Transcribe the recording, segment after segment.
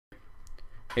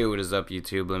Hey, what is up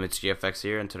YouTube? LiMiTsGFX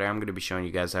here, and today I'm going to be showing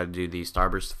you guys how to do the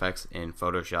Starburst effects in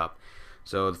Photoshop.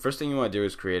 So the first thing you want to do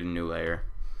is create a new layer,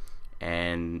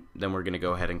 and then we're going to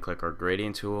go ahead and click our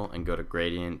gradient tool and go to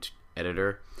gradient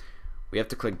editor. We have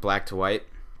to click black to white,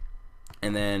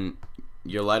 and then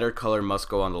your lighter color must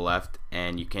go on the left,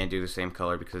 and you can't do the same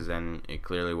color because then it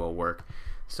clearly will work.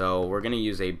 So we're going to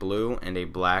use a blue and a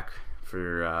black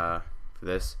for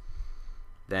this.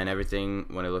 Then everything,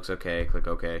 when it looks okay, click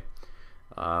OK.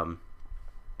 And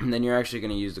then you're actually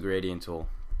going to use the gradient tool.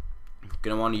 You're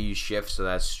going to want to use shift so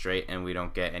that's straight and we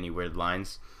don't get any weird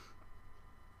lines,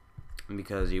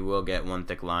 because you will get one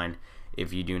thick line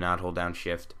if you do not hold down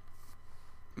shift.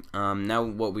 Now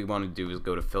what we want to do is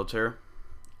go to filter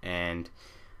and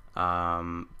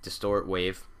distort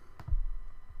wave.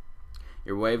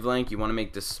 Your wavelength, you want to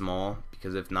make this small,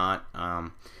 because if not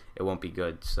it won't be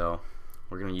good. So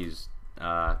we're going to use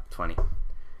 20.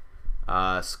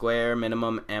 Square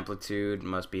minimum amplitude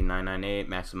must be 998,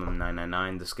 maximum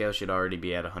 999. The scale should already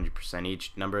be at 100%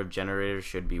 each. Number of generators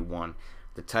should be 1.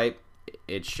 The type,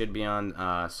 it should be on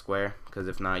square, because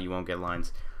if not you won't get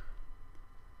lines.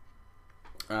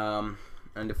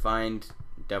 Undefined,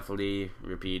 definitely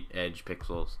repeat edge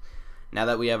pixels. Now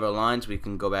that we have our lines, we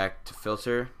can go back to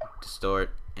filter,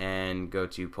 distort, and go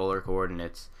to polar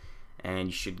coordinates, and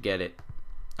you should get it.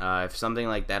 If something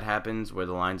like that happens where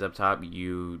the line's up top,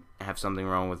 you have something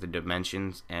wrong with the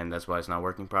dimensions, and that's why it's not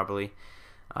working properly.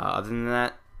 Other than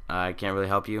that, I can't really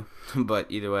help you. But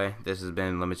either way, this has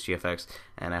been LiMiTsGFX,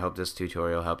 and I hope this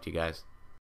tutorial helped you guys.